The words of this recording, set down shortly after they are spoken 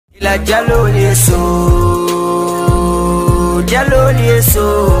La Jalolieso,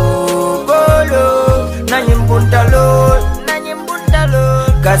 Golo, Nanyimbundalo,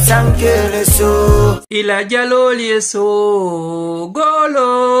 Kasankeleso. Ila Jalolieso,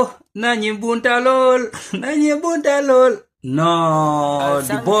 Golo, Nanyimbundalo. No,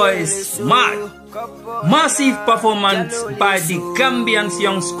 the boys, massive performance by the Gambian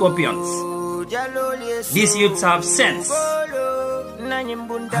young Scorpions. These youths have sense.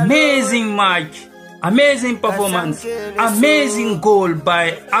 Amazing match, amazing performance, amazing goal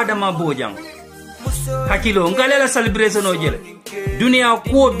by ADAMA Bojang. Hakilo, ngalela celebration ojele. Dunia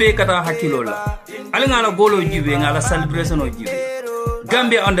ko be kata hakilo la. Alingala golo jibe ngala celebration ojibe.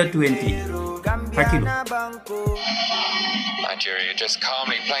 Gambia under 20. Hakilo. Nigeria just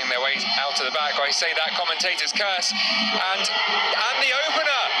calmly playing their way out to the back. I say that commentator's curse. And the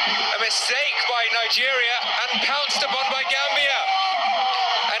opener, a mistake by Nigeria and pounced upon by Gambia.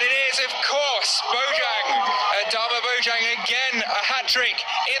 And it is, of course, Bojang, ADAMA Bojang again, a hat-trick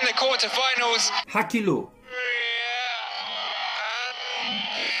in the quarterfinals. Hakilo.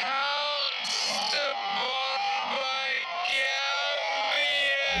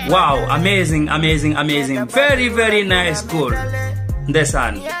 Wow, amazing. Very, very nice goal.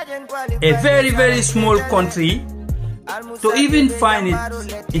 Desan. A very, very small country. To even find it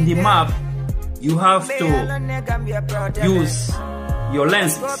in the map, you have to use your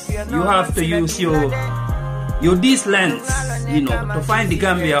lenses. You have to use your this lens, to find the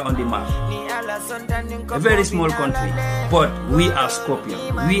Gambia on the map. A very small country, but we are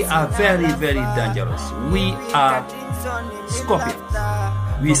Scorpions. We are very, very dangerous. We are Scorpions.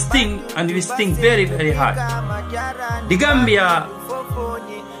 We sting, and we sting very, very hard. The Gambia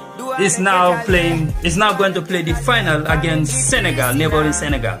is now going to play the final against Senegal, neighboring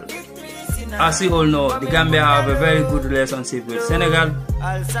Senegal. As we all know, the Gambia have a very good relationship with Senegal.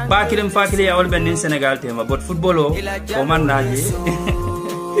 Bakilim fakili all been in Senegal tema, but football man naji.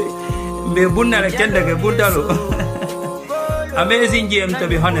 Me bunna le kende ke bundalo. Amazing game, to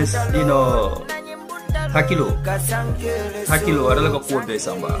be honest, Hakilo, adala ko kode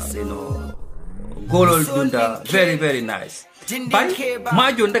samba, Golol dunda, very, very nice. But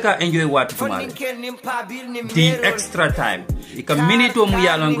Majo ndaka enjoy what tomorrow. The extra time. Ika minute o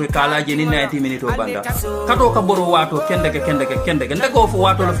muyalango kala jeni 90 minute o banda. Kato ka boro wato kendeke. Ndako fo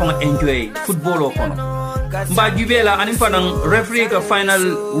wato lo fanga enjoy football o kono. Mba jubela anim fanang referee ka final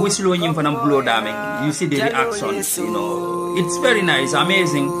whistle nyim fanang blow daming. You see the reactions, It's very nice,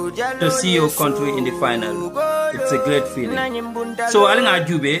 amazing to see your country in the final. It's a great feeling. So alinga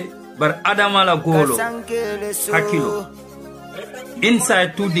jube but ADAMA la golo Hakilo.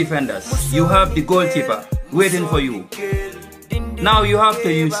 Inside two defenders, you have the goalkeeper waiting for you. Now you have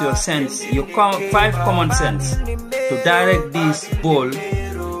to use your sense, your 5 common sense, to direct this ball to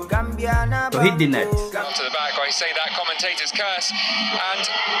hit the net. Out to the back, I say that commentator's curse. And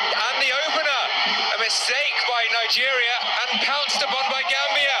the opener, a mistake by Nigeria and pounced upon by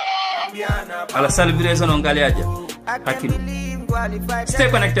Gambia. A la celebration on Galiaja, Hakilo. Stay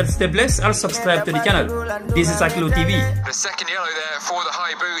connected, stay blessed, and subscribe to the channel. This is HAKILO TV. The second yellow there for the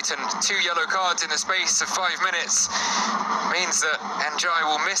high boot and 2 yellow cards in the space of 5 minutes means that Njai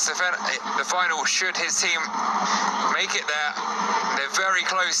will miss the final should his team make it there. They're very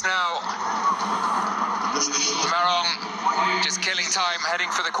close now. Marong just killing time,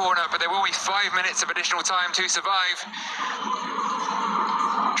 heading for the corner, but there will be 5 minutes of additional time to survive.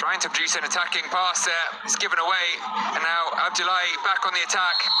 Trying to produce an attacking pass there, it's given away, and now Abdullahi back on the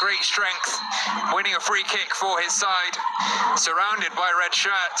attack, great strength, winning a free kick for his side, surrounded by red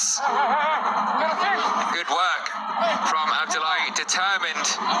shirts. Good work from Abdullahi, determined,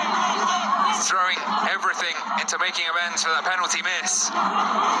 throwing everything into making amends for that penalty miss.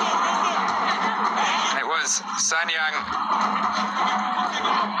 And it was Sanyang,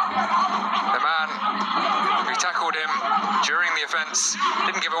 the man who tackled him during the offence.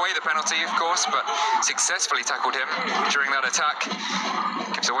 Didn't give away the penalty, of course, but successfully tackled him during that attack.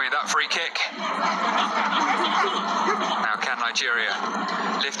 Gives away that free kick. Now can Nigeria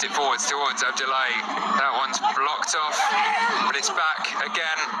lift it forwards towards Abdullahi? That one's blocked off, but it's back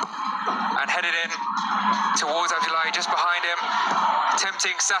again and headed in towards Abdullahi, just behind him.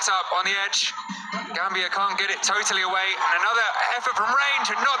 Tempting sat up on the edge. Gambia can't get it totally away, and another effort from range,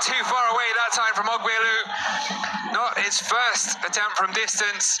 and not too far away that time from Ogwelu. Not his first attempt from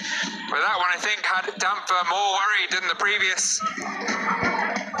distance, but that one I think had Damper more worried than the previous.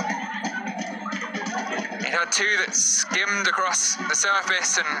 He had 2 that skimmed across the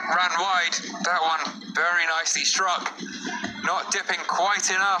surface and ran wide. That one very nicely struck, not dipping quite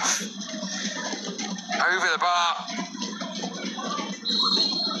enough over the bar.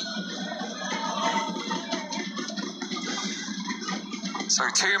 So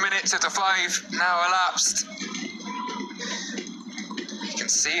 2 minutes of the 5 now elapsed. You can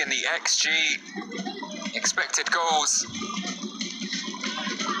see in the XG, expected goals,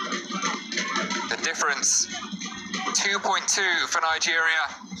 the difference 2.2 for Nigeria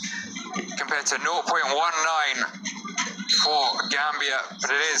compared to 0.19 for Gambia, but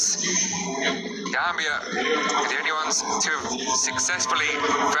it is Gambia the only ones to have successfully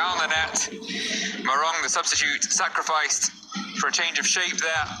found the net. Marong, the substitute, sacrificed for a change of shape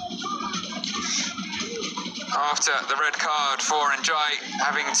there after the red card for Njai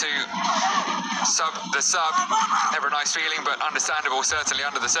having to sub the sub. Never a nice feeling, but understandable certainly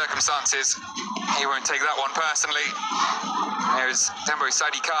under the circumstances. He won't take that one personally. There's Dembo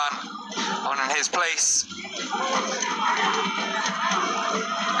Sadi Khan on in his place.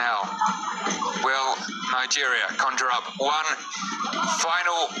 Now, will Nigeria conjure up one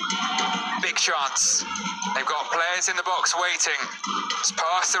final big chance? They've got players in the box waiting. It's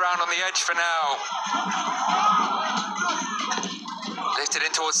passed around on the edge for now. Lifted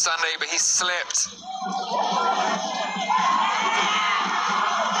in towards Sunday, but he's slipped.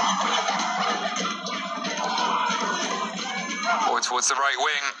 Or towards the right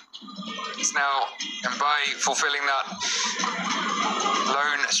wing. It's now Mbai fulfilling that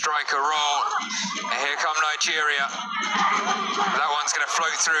lone striker role. And here come Nigeria. That one's going to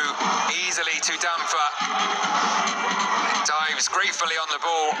float through easily to Damfa. Dives gratefully on the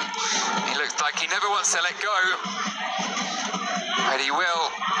ball. He looks like he never wants to let go, but he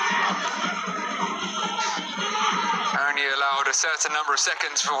will. Only allowed a certain number of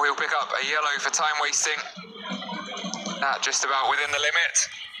seconds before he'll pick up a yellow for time wasting. That just about within the limit.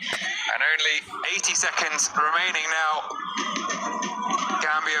 And only 80 seconds remaining now.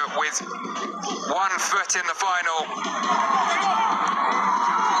 Gambia with 1 foot in the final.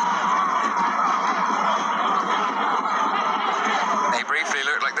 They briefly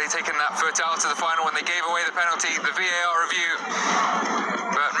looked like they'd taken that foot out of the final when they gave away the penalty, the VAR review,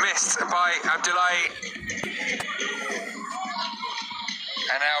 but missed by Abdullahi.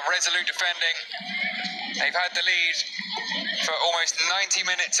 And now resolute defending. They've had the lead for almost 90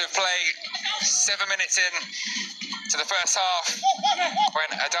 minutes of play, 7 minutes in to the first half when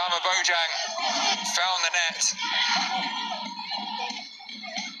ADAMA Bojang found the net.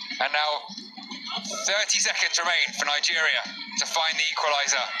 And now 30 seconds remain for Nigeria to find the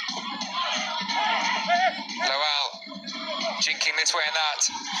equaliser. Lowell jinking this way and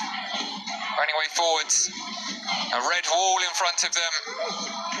that, running way forwards. A red wall in front of them.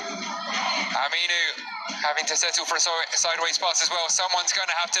 Aminu having to settle for a sideways pass as well. Someone's going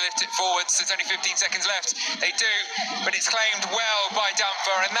to have to lift it forwards. There's only 15 seconds left. They do, but it's claimed well by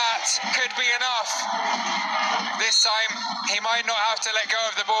Damfa, and that could be enough. This time, he might not have to let go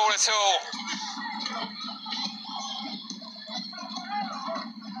of the ball at all.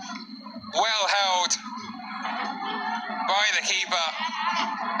 Well held by the keeper,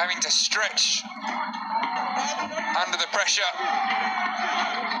 having to stretch under the pressure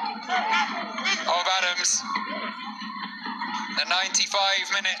of Adams. The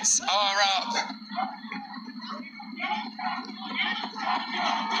 95 minutes are up.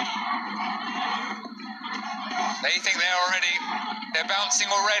 They think they're bouncing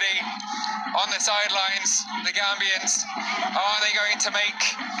already on the sidelines, the Gambians. Are they going to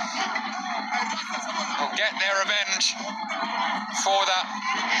get their revenge for that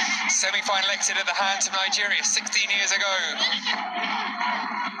semi-final exit at the hands of Nigeria 16 years ago?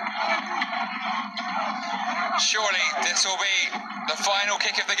 Surely this will be the final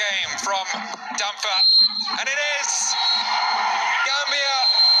kick of the game from Damfa, and it is! Gambia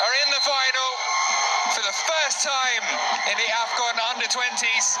are in the final for the first time in the AFCON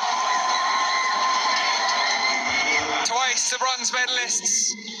under-20s. Twice the bronze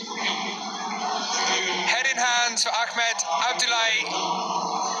medalists. Head in hand for Ahmed Abdullahi.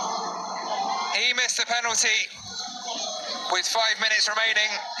 He missed the penalty with 5 minutes remaining.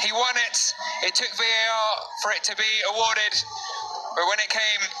 He won it. It took VAR for it to be awarded, but when it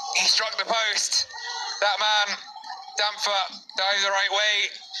came, he struck the post. That man, Damfa, dived the right way.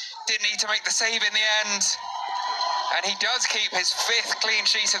 Didn't need to make the save in the end. And he does keep his 5th clean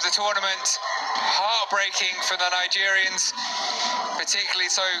sheet of the tournament. Heartbreaking for the Nigerians, particularly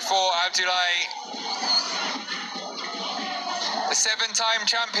so for Abdullahi. The 7-time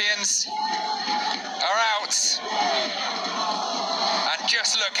champions are out. And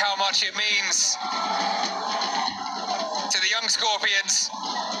just look how much it means to the young Scorpions.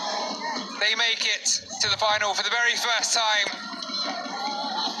 They make it to the final for the very first time.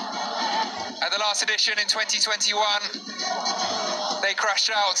 At the last edition in 2021, they crashed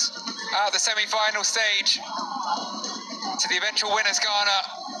out at the semi-final stage to the eventual winners, Ghana.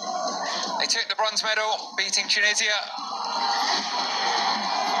 They took the bronze medal, beating Tunisia.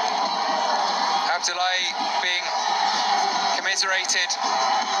 Abdoulaye being commiserated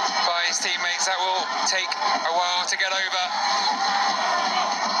by his teammates. That will take a while to get over.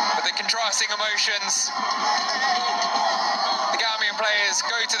 But the contrasting emotions. The Gambian players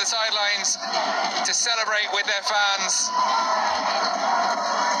go to the sidelines to celebrate with their fans.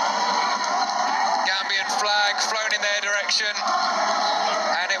 Gambian flag flown in their direction,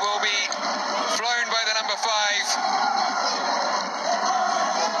 and it will be flown by the number 5.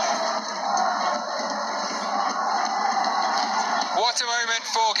 What a moment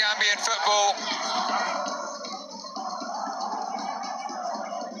for Gambian football.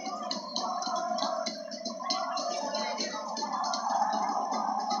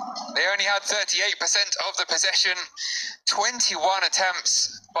 They only had 38% of the possession, 21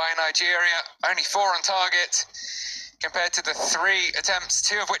 attempts by Nigeria, only 4 on target, compared to the 3 attempts,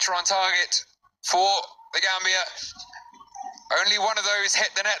 2 of which were on target for the Gambia. Only one of those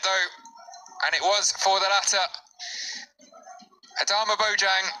hit the net though, and it was for the latter. ADAMA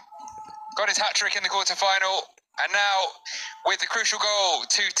Bojang got his hat-trick in the quarter-final, and now with the crucial goal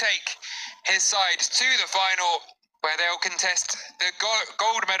to take his side to the final, where they'll contest the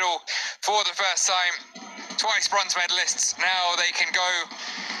gold medal for the first time. Twice bronze medalists, now they can go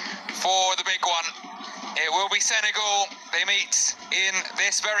for the big one. It will be Senegal. They meet in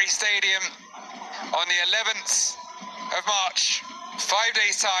this very stadium on the 11th of March, 5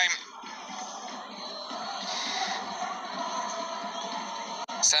 days' time.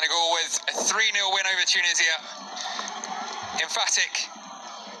 Senegal with a 3-0 win over Tunisia. Emphatic.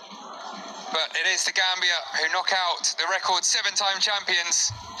 But it is the Gambia who knock out the record 7-time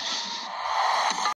champions